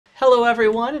Hello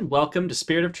everyone and welcome to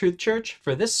Spirit of Truth Church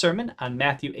for this sermon on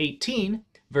Matthew 18,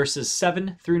 verses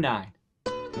 7 through 9.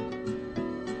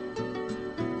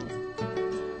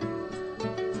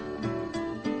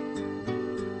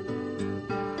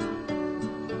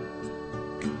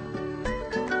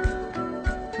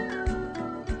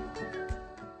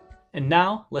 And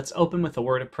now, let's open with a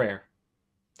word of prayer.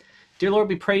 Dear Lord,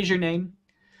 we praise your name.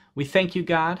 We thank you,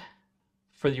 God,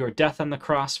 for your death on the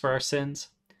cross for our sins,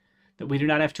 that we do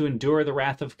not have to endure the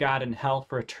wrath of God in hell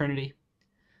for eternity,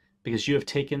 because you have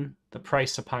taken the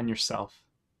price upon yourself.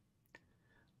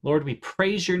 Lord, we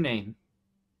praise your name,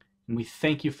 and we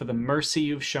thank you for the mercy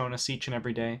you've shown us each and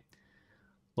every day.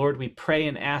 Lord, we pray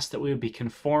and ask that we would be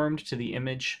conformed to the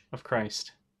image of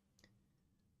Christ.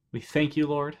 We thank you,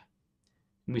 Lord,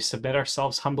 and we submit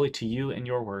ourselves humbly to you and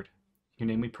your word. In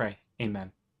your name we pray.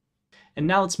 Amen. And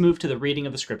now let's move to the reading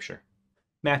of the scripture.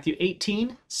 Matthew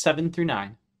 18, 7 through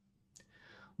 9.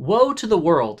 Woe to the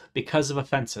world because of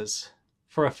offenses,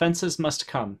 for offenses must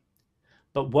come.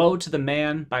 But woe to the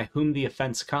man by whom the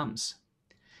offense comes.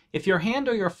 If your hand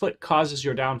or your foot causes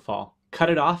your downfall,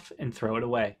 cut it off and throw it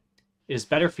away. It is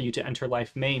better for you to enter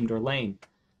life maimed or lame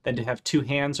than to have 2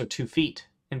 hands or 2 feet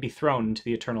and be thrown into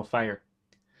the eternal fire.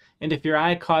 And if your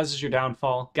eye causes your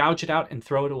downfall, gouge it out and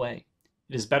throw it away.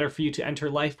 It is better for you to enter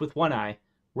life with 1 eye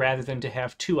rather than to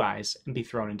have 2 eyes and be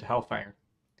thrown into hellfire.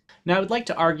 Now I would like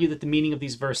to argue that the meaning of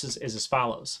these verses is as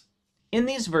follows. In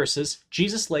these verses,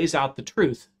 Jesus lays out the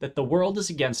truth that the world is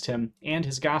against him and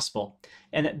his gospel,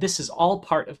 and that this is all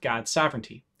part of God's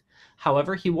sovereignty.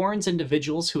 However, he warns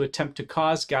individuals who attempt to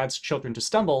cause God's children to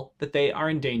stumble that they are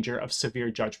in danger of severe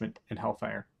judgment and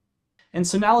hellfire. And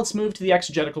so now let's move to the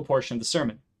exegetical portion of the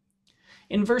sermon.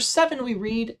 In verse 7 we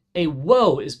read, a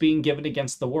woe is being given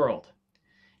against the world.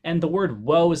 And the word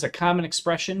woe is a common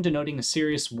expression denoting a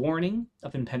serious warning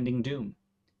of impending doom.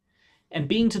 And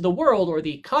being to the world, or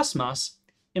the cosmos,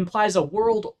 implies a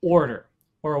world order,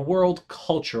 or a world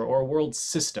culture, or a world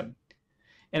system.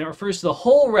 And it refers to the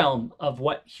whole realm of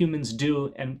what humans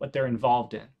do and what they're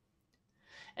involved in.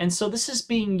 And so this is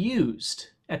being used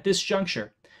at this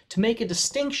juncture to make a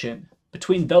distinction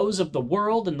between those of the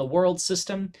world and the world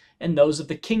system and those of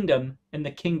the kingdom and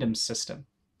the kingdom system.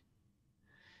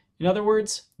 In other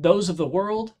words, those of the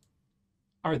world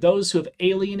are those who have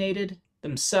alienated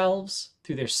themselves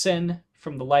through their sin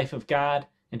from the life of God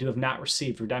and who have not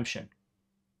received redemption.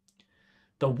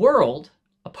 The world,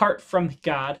 apart from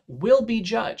God, will be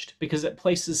judged because it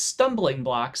places stumbling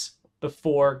blocks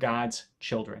before God's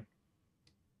children.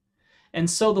 And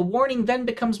so the warning then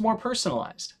becomes more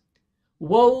personalized.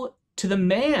 Woe to the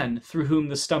man through whom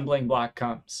the stumbling block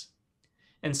comes.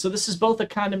 And so this is both a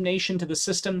condemnation to the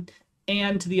system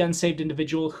and to the unsaved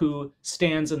individual who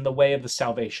stands in the way of the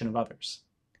salvation of others.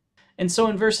 And so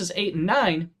in verses 8 and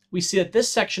 9, we see that this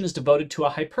section is devoted to a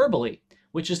hyperbole,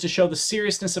 which is to show the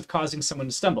seriousness of causing someone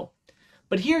to stumble.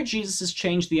 But here Jesus has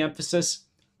changed the emphasis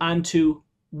onto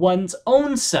one's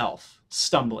own self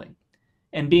stumbling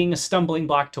and being a stumbling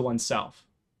block to oneself.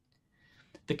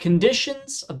 The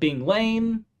conditions of being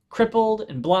lame, crippled,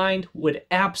 and blind would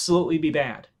absolutely be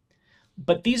bad.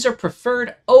 But these are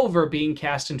preferred over being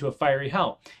cast into a fiery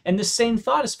hell. And this same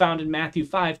thought is found in Matthew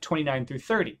 5, 29 through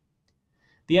 30.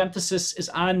 The emphasis is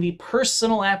on the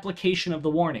personal application of the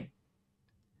warning.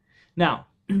 Now,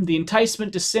 the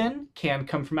enticement to sin can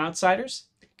come from outsiders.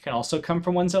 It can also come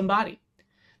from one's own body.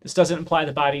 This doesn't imply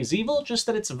the body is evil, just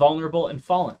that it's vulnerable and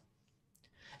fallen.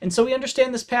 And so we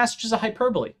understand this passage as a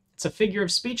hyperbole. It's a figure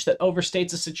of speech that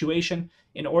overstates a situation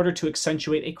in order to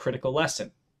accentuate a critical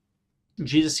lesson.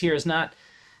 Jesus here is not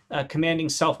commanding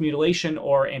self-mutilation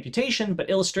or amputation, but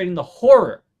illustrating the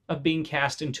horror of being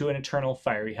cast into an eternal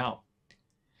fiery hell.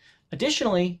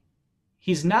 Additionally,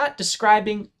 he's not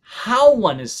describing how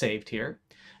one is saved here,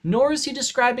 nor is he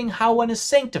describing how one is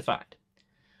sanctified.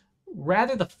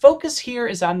 Rather, the focus here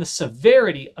is on the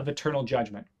severity of eternal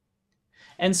judgment.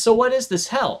 And so what is this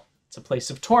hell? It's a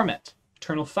place of torment,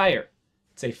 eternal fire.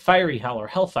 It's a fiery hell or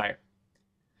hellfire.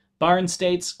 Barnes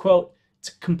states, quote, it's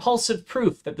a compulsive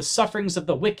proof that the sufferings of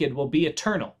the wicked will be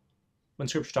eternal, when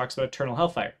Scripture talks about eternal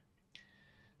hellfire.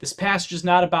 This passage is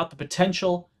not about the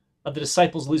potential of the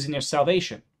disciples losing their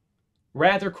salvation.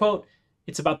 Rather, quote,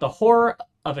 it's about the horror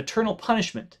of eternal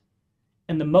punishment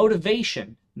and the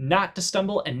motivation not to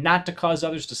stumble and not to cause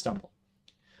others to stumble.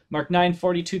 Mark 9,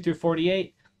 42 through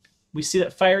 48, we see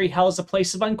that fiery hell is a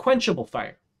place of unquenchable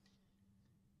fire.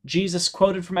 Jesus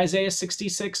quoted from Isaiah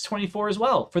 66, 24 as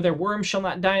well, for their worm shall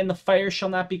not die and the fire shall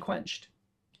not be quenched.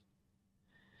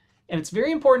 And it's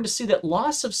very important to see that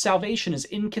loss of salvation is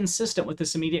inconsistent with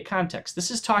this immediate context. This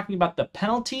is talking about the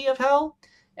penalty of hell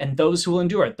and those who will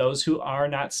endure it, those who are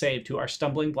not saved, who are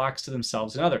stumbling blocks to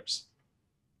themselves and others.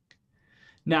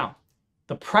 Now,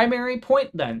 the primary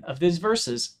point then of these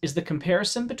verses is the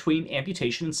comparison between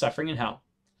amputation and suffering in hell.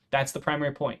 That's the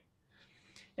primary point.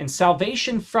 And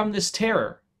salvation from this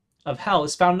terror of hell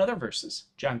is found in other verses,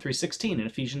 John 3:16 and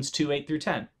Ephesians 2:8 through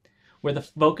 10, where the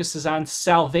focus is on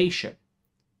salvation.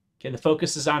 Okay, the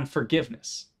focus is on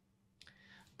forgiveness.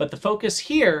 But the focus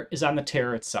here is on the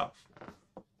terror itself.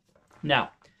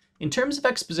 Now, in terms of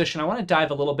exposition, I want to dive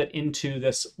a little bit into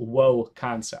this woe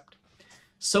concept.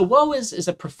 So woe is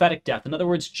a prophetic death. In other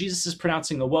words, Jesus is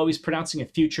pronouncing a woe. He's pronouncing a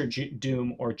future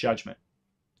doom or judgment.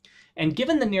 And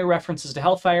given the near references to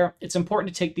hellfire, it's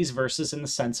important to take these verses in the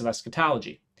sense of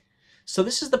eschatology. So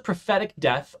this is the prophetic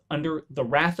death under the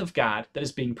wrath of God that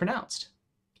is being pronounced.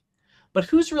 But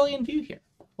who's really in view here?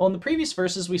 Well, in the previous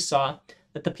verses, we saw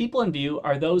that the people in view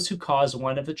are those who cause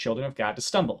one of the children of God to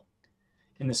stumble.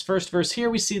 In this first verse here,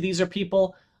 we see these are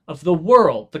people of the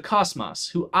world, the cosmos,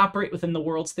 who operate within the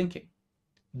world's thinking.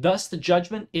 Thus, the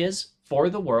judgment is for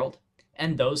the world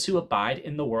and those who abide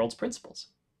in the world's principles.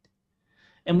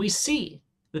 And we see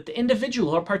that the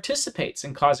individual who participates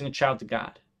in causing a child of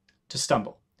God to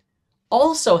stumble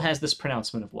also has this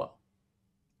pronouncement of woe.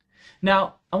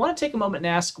 Now, I want to take a moment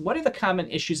and ask, what are the common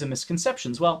issues and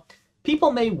misconceptions? Well,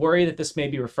 people may worry that this may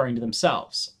be referring to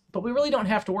themselves, but we really don't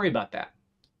have to worry about that.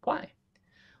 Why?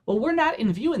 Well, we're not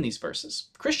in view in these verses.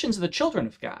 Christians are the children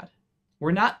of God.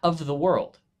 We're not of the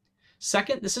world.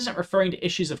 Second, this isn't referring to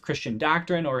issues of Christian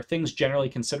doctrine or things generally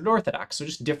considered orthodox, so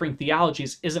just differing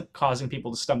theologies isn't causing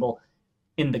people to stumble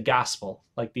in the gospel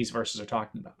like these verses are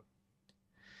talking about.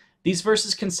 These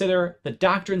verses consider the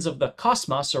doctrines of the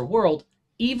cosmos or world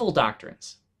evil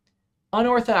doctrines,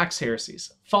 unorthodox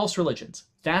heresies, false religions.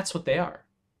 That's what they are.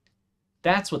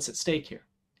 That's what's at stake here.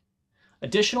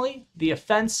 Additionally, the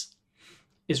offense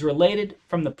is related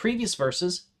from the previous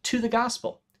verses to the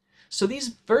gospel. So these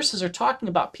verses are talking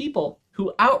about people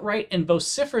who outright and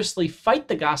vociferously fight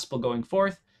the gospel going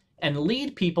forth and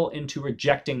lead people into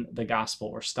rejecting the gospel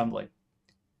or stumbling.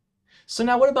 So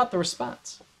now what about the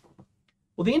response?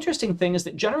 Well, the interesting thing is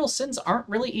that general sins aren't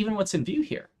really even what's in view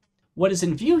here. What is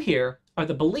in view here are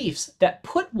the beliefs that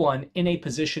put one in a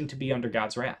position to be under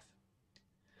God's wrath.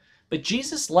 But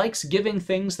Jesus likes giving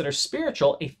things that are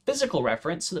spiritual a physical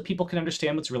reference so that people can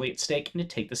understand what's really at stake and to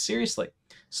take this seriously.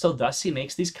 So thus he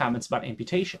makes these comments about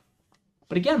amputation.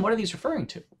 But again, what are these referring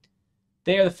to?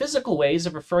 They are the physical ways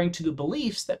of referring to the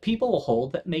beliefs that people will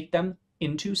hold that make them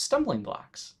into stumbling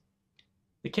blocks.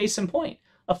 The case in point,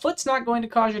 a foot's not going to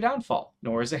cause your downfall,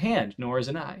 nor is a hand, nor is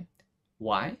an eye.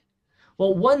 Why?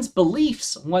 Well, one's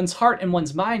beliefs, one's heart, and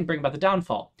one's mind bring about the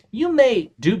downfall. You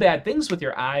may do bad things with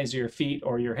your eyes or your feet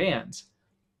or your hands,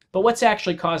 but what's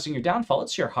actually causing your downfall?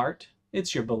 It's your heart,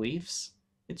 it's your beliefs,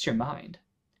 it's your mind,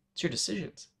 it's your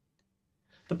decisions.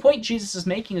 The point Jesus is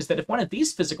making is that if one of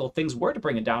these physical things were to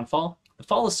bring a downfall, the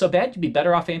fall is so bad you'd be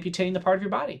better off amputating the part of your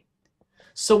body.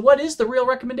 So what is the real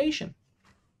recommendation?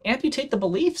 Amputate the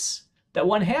beliefs that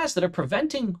one has that are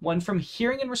preventing one from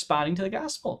hearing and responding to the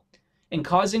gospel and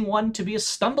causing one to be a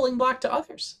stumbling block to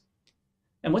others.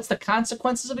 And what's the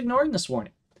consequences of ignoring this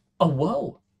warning? A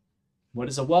woe. What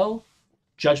is a woe?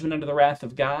 Judgment under the wrath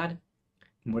of God.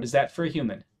 And what is that for a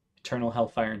human? Eternal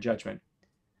hellfire and judgment.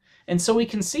 And so we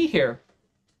can see here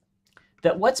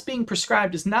that what's being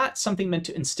prescribed is not something meant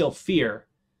to instill fear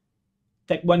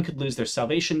that one could lose their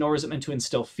salvation, nor is it meant to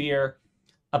instill fear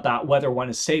about whether one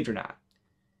is saved or not.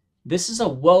 This is a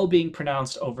woe being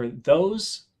pronounced over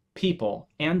those people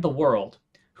and the world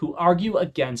who argue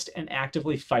against and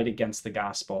actively fight against the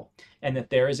gospel, and that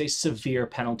there is a severe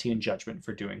penalty and judgment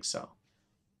for doing so.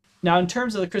 Now, in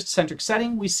terms of the Christocentric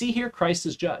setting, we see here Christ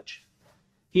as judge.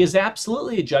 He is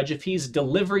absolutely a judge if he's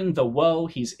delivering the woe,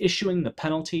 he's issuing the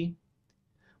penalty.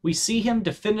 We see him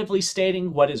definitively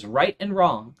stating what is right and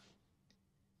wrong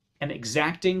and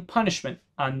exacting punishment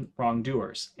on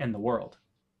wrongdoers and the world.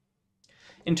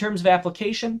 In terms of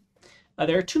application,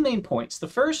 there are two main points. The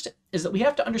first is that we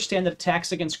have to understand that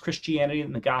attacks against Christianity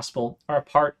and the gospel are a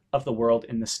part of the world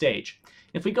in the stage.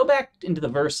 If we go back into the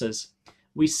verses,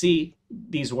 we see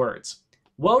these words.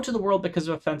 Woe to the world because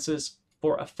of offenses,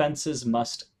 for offenses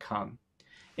must come.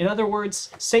 In other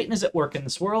words, Satan is at work in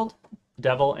this world, the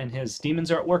devil and his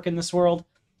demons are at work in this world,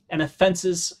 and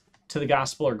offenses to the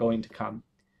gospel are going to come.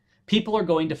 People are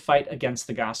going to fight against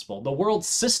the gospel. The world's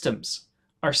systems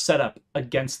are set up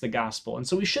against the gospel. And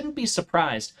so we shouldn't be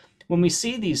surprised when we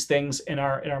see these things in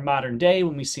our modern day,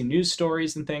 when we see news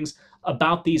stories and things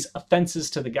about these offenses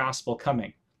to the gospel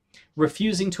coming.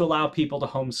 Refusing to allow people to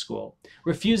homeschool,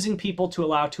 refusing people to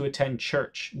allow to attend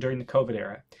church during the COVID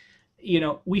era,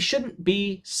 we shouldn't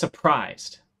be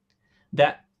surprised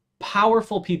that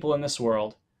powerful people in this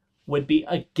world would be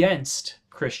against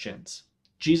Christians.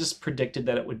 Jesus predicted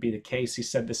that it would be the case. He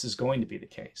said this is going to be the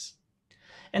case.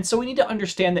 And so we need to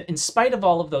understand that in spite of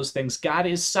all of those things, God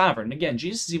is sovereign. Again,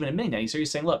 Jesus is even admitting that.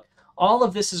 He's saying, look, all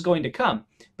of this is going to come,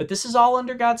 but this is all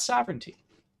under God's sovereignty.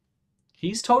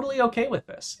 He's totally okay with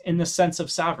this in the sense of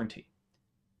sovereignty.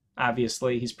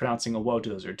 Obviously, he's pronouncing a woe to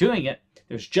those who are doing it.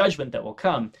 There's judgment that will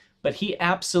come, but he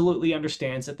absolutely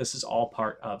understands that this is all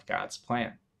part of God's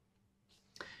plan.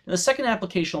 Now, the second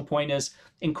applicational point is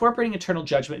incorporating eternal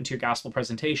judgment into your gospel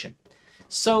presentation.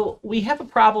 So we have a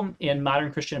problem in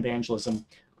modern Christian evangelism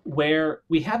where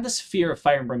we have this fear of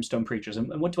fire and brimstone preachers.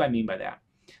 And what do I mean by that?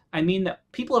 I mean that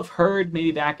people have heard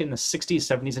maybe back in the 60s,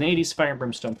 70s, and 80s fire and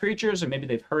brimstone preachers, or maybe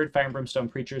they've heard fire and brimstone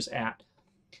preachers at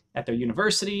their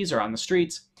universities or on the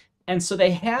streets. And so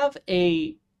they have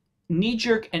a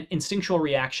knee-jerk and instinctual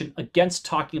reaction against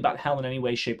talking about hell in any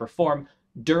way, shape, or form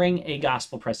during a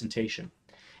gospel presentation.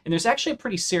 And there's actually a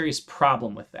pretty serious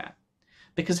problem with that,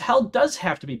 because hell does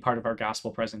have to be part of our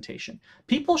gospel presentation.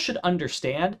 People should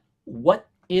understand what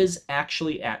is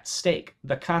actually at stake,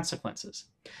 the consequences.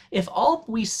 If all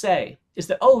we say is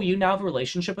that, oh, you now have a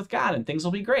relationship with God and things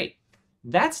will be great,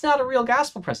 that's not a real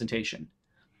gospel presentation.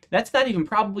 That's not even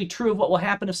probably true of what will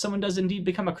happen if someone does indeed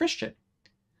become a Christian.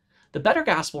 The better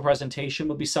gospel presentation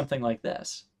would be something like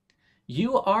this.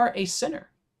 You are a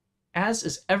sinner, as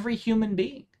is every human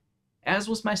being, as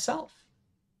was myself.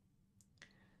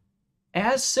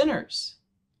 As sinners,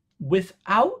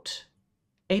 without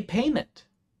a payment,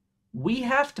 we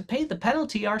have to pay the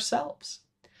penalty ourselves.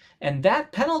 And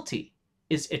that penalty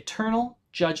is eternal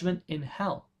judgment in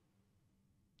hell.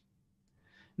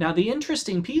 Now, the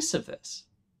interesting piece of this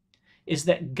is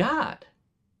that God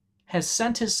has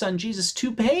sent his son Jesus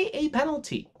to pay a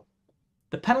penalty,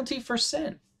 the penalty for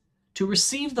sin, to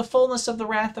receive the fullness of the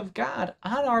wrath of God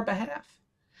on our behalf.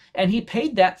 And he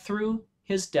paid that through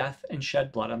his death and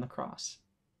shed blood on the cross.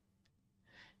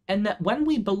 And that when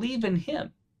we believe in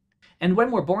him, and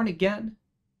when we're born again,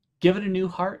 given a new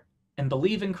heart, and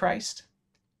believe in Christ,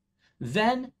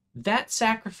 then that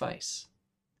sacrifice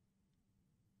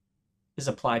is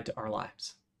applied to our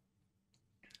lives.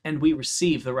 And we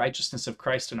receive the righteousness of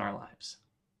Christ in our lives.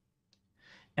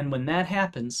 And when that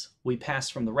happens, we pass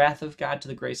from the wrath of God to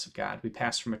the grace of God. We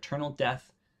pass from eternal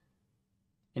death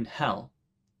in hell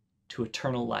to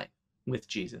eternal life with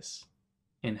Jesus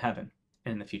in heaven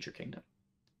and in the future kingdom.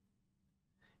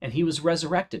 And he was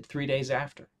resurrected 3 days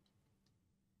after.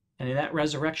 And in that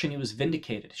resurrection, he was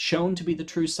vindicated, shown to be the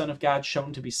true Son of God,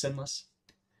 shown to be sinless.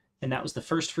 And that was the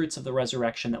first fruits of the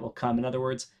resurrection that will come. In other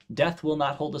words, death will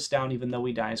not hold us down, even though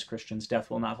we die as Christians. Death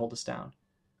will not hold us down.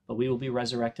 But we will be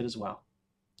resurrected as well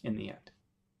in the end.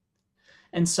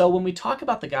 And so when we talk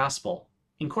about the gospel,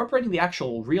 incorporating the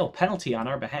actual real penalty on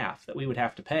our behalf that we would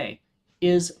have to pay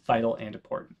is vital and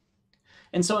important.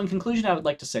 And so in conclusion, I would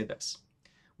like to say this.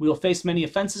 We will face many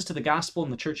offenses to the gospel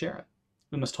in the church era.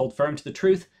 We must hold firm to the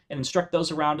truth and instruct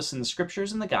those around us in the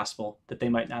scriptures and the gospel that they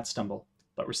might not stumble,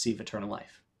 but receive eternal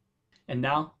life. And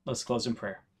now, let's close in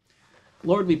prayer.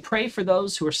 Lord, we pray for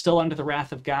those who are still under the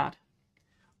wrath of God.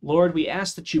 Lord, we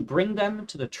ask that you bring them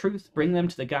to the truth, bring them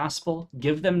to the gospel,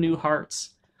 give them new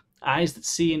hearts, eyes that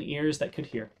see and ears that could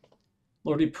hear.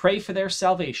 Lord, we pray for their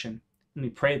salvation, and we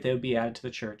pray that they would be added to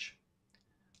the church.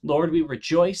 Lord, we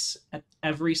rejoice at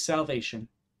every salvation,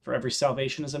 for every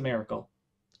salvation is a miracle,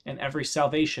 and every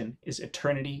salvation is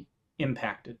eternity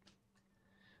impacted.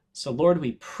 So, Lord,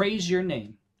 we praise your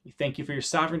name. We thank you for your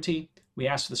sovereignty. We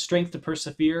ask for the strength to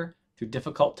persevere through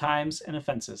difficult times and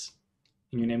offenses.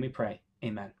 In your name we pray.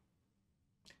 Amen.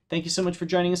 Thank you so much for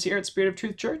joining us here at Spirit of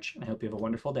Truth Church, and I hope you have a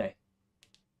wonderful day.